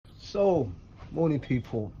So, morning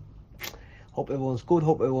people. Hope everyone's good,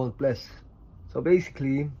 hope everyone's blessed. So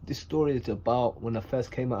basically, this story is about when I first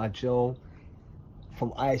came out of jail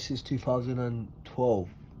from ISIS 2012.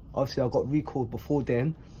 Obviously, I got recalled before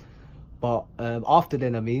then, but after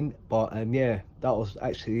then, yeah, that was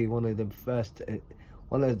actually one of the first,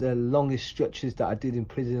 one of the longest stretches that I did in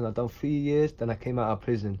prison. I done 3 years, then I came out of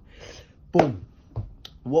prison. Boom.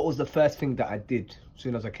 What was the first thing that I did as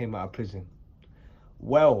soon as I came out of prison?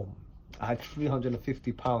 Well, I had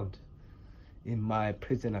 £350 in my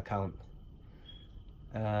prison account.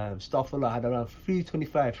 Starfall, I had around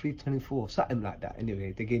 325, 324, something like that.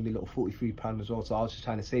 Anyway, they gave me a little £43 as well, so I was just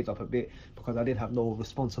trying to save up a bit because I didn't have no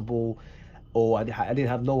responsible, or I didn't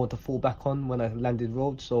have no one to fall back on when I landed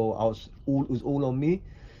road. So it was all on me.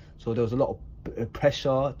 So there was a lot of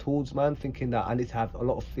pressure towards, man, thinking that I need to have a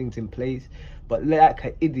lot of things in place. But like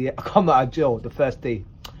an idiot, I come out of jail the first day.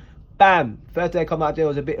 Bam! First day I come out of jail, it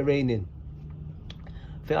was a bit of raining.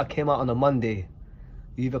 I think I came out on a Monday.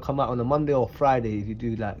 You either come out on a Monday or Friday if you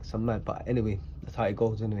do like some night. But anyway, that's how it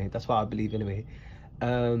goes anyway. That's what I believe anyway.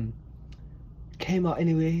 Came out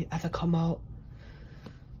anyway. As I come out,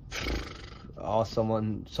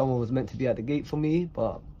 someone was meant to be at the gate for me,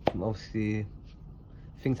 but obviously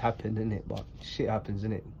things happen, innit? But shit happens,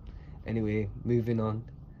 innit? Anyway, moving on.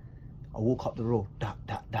 I walk up the road. That.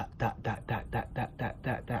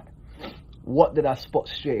 What did I spot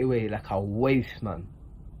straight away? Like a waste, man.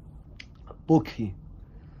 A bookie.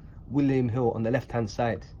 William Hill on the left-hand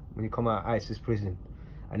side when you come out of ISIS prison.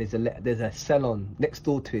 And there's a salon next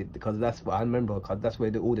door to it, because that's what I remember, because that's where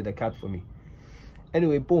they ordered a cab for me.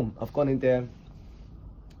 Anyway, boom. I've gone in there.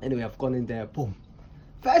 Boom.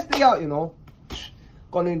 First day out, you know.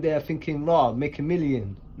 Gone in there thinking, make a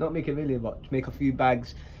million. Not make a million, but make a few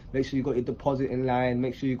bags. Make sure you got your deposit in line.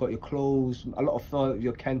 Make sure you got your clothes, a lot of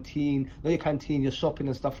your canteen, not your canteen, your shopping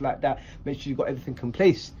and stuff like that. Make sure you got everything in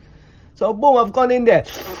place. So boom, I've gone in there.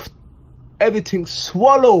 Everything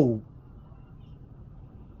swallow.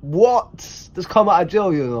 What? Just come out of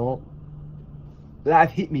jail, you know. Life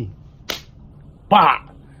hit me. Bah!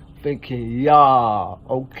 Thinking, yeah,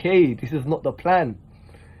 okay, this is not the plan.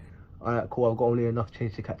 Alright, cool. I've got only enough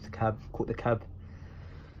change to catch the cab. Caught the cab.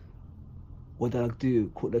 What did I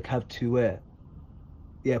do? Caught the cab to where?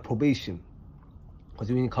 Yeah, probation. Because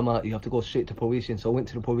when you come out, you have to go straight to probation. So I went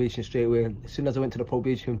to the probation straight away. And as soon as I went to the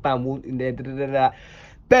probation, bam, walked in there.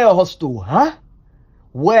 Bail hostel, huh?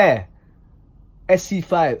 Where?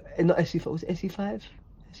 SC5. Not SC5. Was it SC5?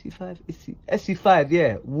 SC5,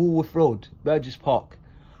 yeah. Woolworth Road, Burgess Park.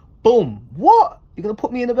 Boom. What? You're going to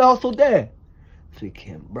put me in the bail hostel there?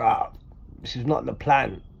 Thinking, bruh, this is not the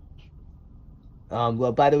plan.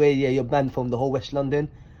 Well, by the way, yeah, you're banned from the whole West London.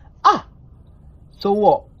 So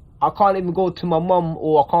what? I can't even go to my mum,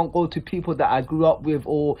 or I can't go to people that I grew up with,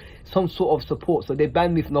 or some sort of support. So they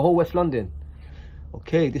banned me from the whole West London.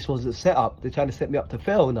 Okay, this was the setup. They're trying to set me up to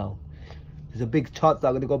fail now. There's a big chance that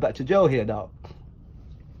I'm going to go back to jail here now.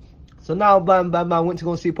 So now, bam, went to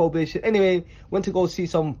go see probation. Anyway, went to go see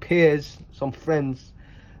some peers, some friends.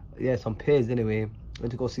 Yeah, some peers anyway.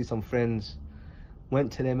 Went to go see some friends.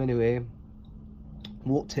 Went to them anyway.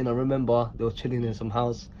 Walked in, I remember they were chilling in some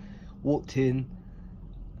house. Walked in,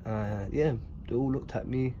 yeah, they all looked at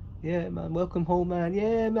me. Yeah, man, welcome home, man.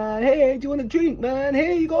 Yeah, man. Hey, do you want a drink, man?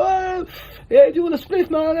 Hey, you go home. Yeah, do you want a spliff,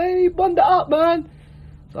 man? Hey, bund it up, man.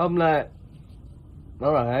 So I'm like,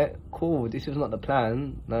 all right, cool. This is not the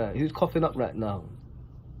plan. Like, who's coughing up right now?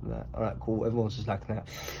 I'm like, all right, cool. Everyone's just like that.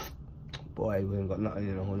 Boy, we ain't got nothing,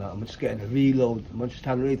 you know. Like, I'm just getting the reload. I'm just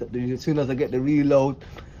trying to raise up. As soon as I get the reload,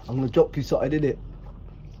 I'm gonna drop you something, did it?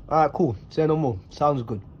 Alright, cool. Say no more. Sounds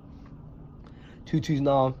good. 2-2s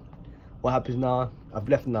now. What happens now? I've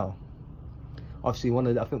left now. Obviously,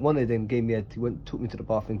 I think one of them gave me took me to the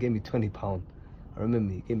bathroom, gave me £20. I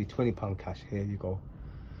remember he gave me £20 cash. Here you go.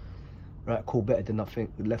 Right, cool. Better than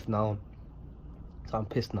nothing. Left now. So I'm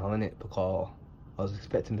pissed now, innit? Because I was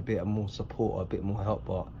expecting a bit more support, or a bit more help,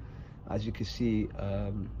 but as you can see,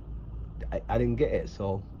 I didn't get it.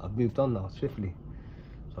 So I've moved on now swiftly.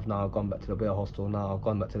 So now I've gone back to the bail hostel.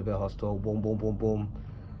 Boom.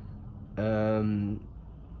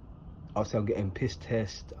 Obviously I'm getting piss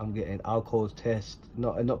test, I'm getting alcohol test,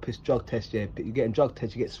 not piss, drug test yet, but you're getting drug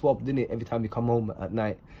test, you get swabbed, innit, every time you come home at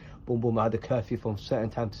night. Boom, I had a curfew from certain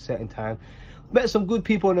time to certain time. Met some good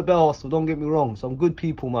people in the bail hostel, don't get me wrong, some good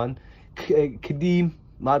people, man. Kadeem,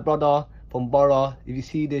 my brother from Borough, if you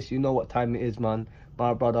see this, you know what time it is, man.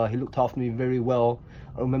 My brother, he looked after me very well.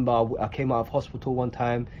 I remember I came out of hospital one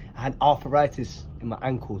time. I had arthritis in my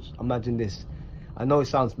ankles. Imagine this. I know it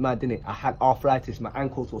sounds mad, didn't it? I had arthritis. My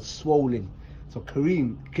ankles were swollen. So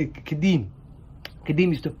Kadeem, Kadeem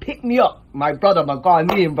used to pick me up, my brother, my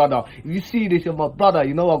Ghanaian brother. If you see this, you're my brother,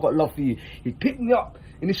 you know I got love for you. He'd pick me up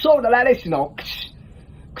in his shoulder like this, you know.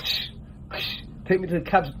 Take me to the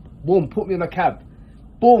cab, boom, put me in a cab.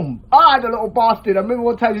 Boom. The little bastard. I remember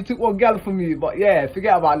one time you took one gal from me, but yeah,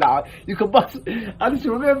 forget about that. You can bust. I just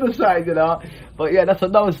remember something, you know. But yeah, that's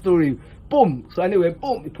another story. Boom. So anyway,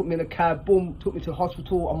 boom, he put me in a cab, boom, took me to the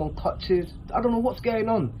hospital. I'm on crutches. I don't know what's going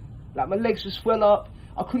on. Like, my legs just swell up.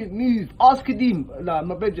 I couldn't move. Ask Kadeem, like,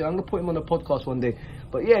 my bedroom. I'm gonna put him on the podcast one day.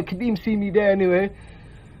 But yeah, Kadeem see me there anyway.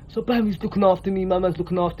 So bam, he's looking after me. My man's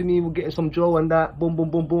looking after me. We're getting some Joe and that. Boom,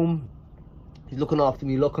 boom, boom, boom. He's looking after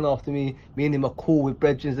me, Me and him are cool with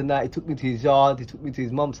brethren and that. He took me to his yard. He took me to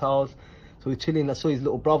his mum's house. So we're chilling. I saw his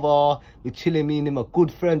little brother. We're chilling. Me and him are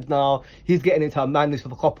good friends now. He's getting into a madness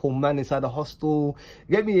with a couple man inside the hostel.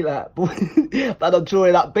 You get me? Like, but I'm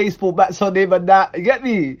drawing that baseball bats on him and that. You get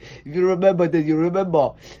me? If you remember, then you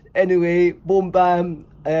remember. Anyway, boom, bam.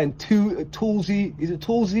 And Toolsy. Is it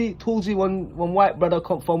Toolsy? Toolsy, one white brother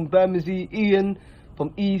come from Bermondsey. Ian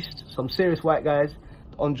from East. Some serious white guys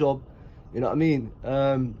on job. You know what I mean?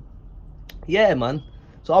 Yeah, man.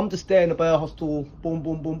 So I'm just there in the bear hostel. Boom,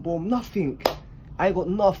 boom, boom, boom. Nothing. I ain't got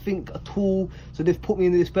nothing at all. So they've put me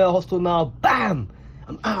in this bear hostel now. Bam!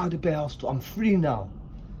 I'm out of the bear hostel. I'm free now.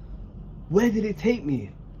 Where did it take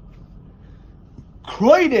me?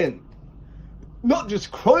 Croydon. Not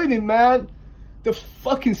just Croydon, man. The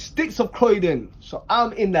fucking sticks of Croydon. So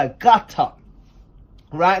I'm in the gutter.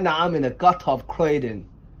 Right now, I'm in the gutter of Croydon.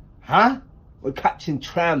 Huh? We're catching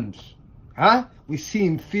trams. Huh? We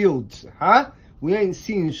seeing fields. Huh? We ain't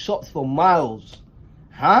seeing shops for miles.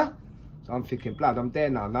 Huh? So I'm thinking, blood, I'm there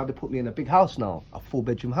now. Now they put me in a big house now. A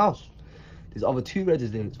 4-bedroom house. There's other 2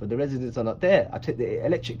 residents, but the residents are not there. I take the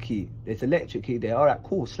electric key. There's electric key there. All right,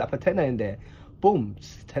 cool. Slap a tenner in there. Boom.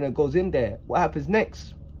 Tenner goes in there. What happens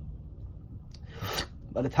next?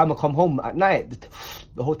 By the time I come home at night,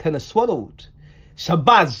 the whole tenner swallowed.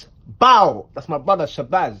 Shabazz. Bow, that's my brother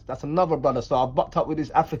Shabazz. That's another brother. So I bucked up with this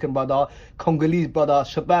African brother, Congolese brother.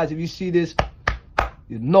 Shabazz, if you see this,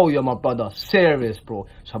 you know you're my brother. Serious, bro.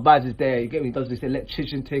 Shabazz is there. You get me? He does this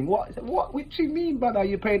electrician thing. What? What? What do you mean, brother?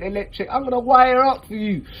 You're paying electric? I'm gonna wire up for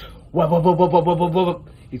you.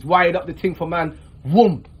 He's wired up the thing for man.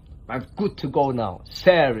 Whoom. Man's good to go now.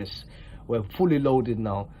 Serious. We're fully loaded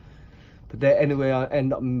now. But then anyway, I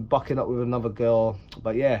end up bucking up with another girl.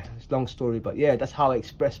 But yeah, it's a long story. But yeah, that's how I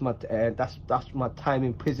express my that's my time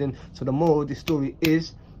in prison. So the moral of this story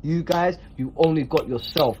is, you guys, you only got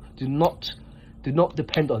yourself. Do not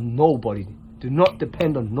depend on nobody. Do not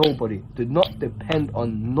depend on nobody. Do not depend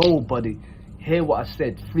on nobody. Hear what I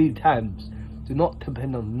said 3 times. Do not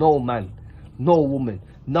depend on no man, no woman,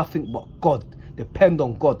 nothing but God. Depend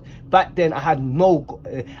on God. Back then I had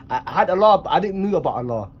I had Allah, but I didn't know about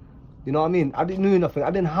Allah. You know what I mean? I didn't know nothing. I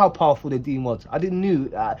didn't know how powerful the deen was. I didn't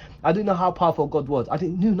know how powerful God was. I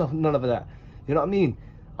didn't know none of that. You know what I mean?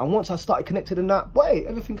 And once I started connected in that, boy,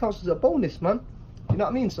 everything else is a bonus, man. You know what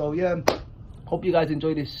I mean? So yeah, hope you guys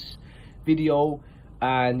enjoy this video.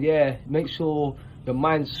 And yeah, make sure your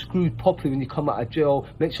mind's screwed properly when you come out of jail.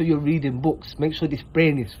 Make sure you're reading books. Make sure this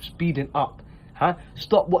brain is speeding up. Huh?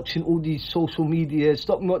 Stop watching all these social media.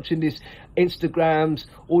 Stop watching this Instagrams,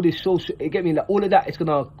 all this social. You get me? Like, all of that is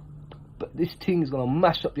gonna. But this thing is gonna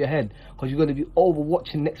mash up your head because you're gonna be over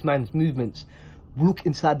watching next man's movements. Look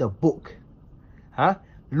inside the book, huh?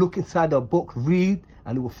 Look inside the book, read,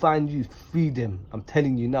 and it will find you freedom. I'm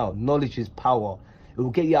telling you now, knowledge is power. It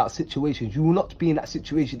will get you out of situations. You will not be in that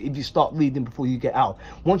situation if you start reading before you get out.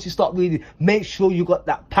 Once you start reading, make sure you got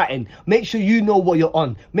that pattern. Make sure you know what you're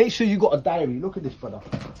on. Make sure you got a diary. Look at this, brother.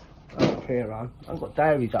 I don't play around. I've got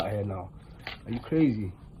diaries out here now. Are you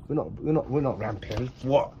crazy? We're not ramping.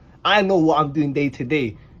 What? I know what I'm doing day to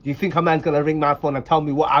day. Do you think a man's gonna ring my phone and tell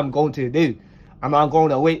me what I'm going to do? Am I going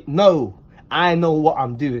to wait? No, I know what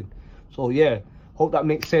I'm doing. So yeah, hope that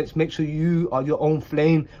makes sense. Make sure you are your own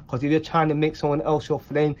flame, because if you're trying to make someone else your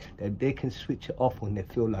flame, then they can switch it off when they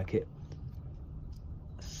feel like it.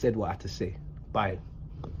 I said what I had to say. Bye.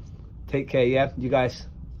 Take care, yeah? You guys,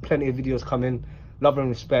 plenty of videos coming. Love and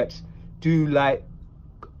respect. Do like,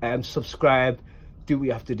 subscribe. Do what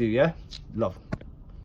you have to do, yeah? Love.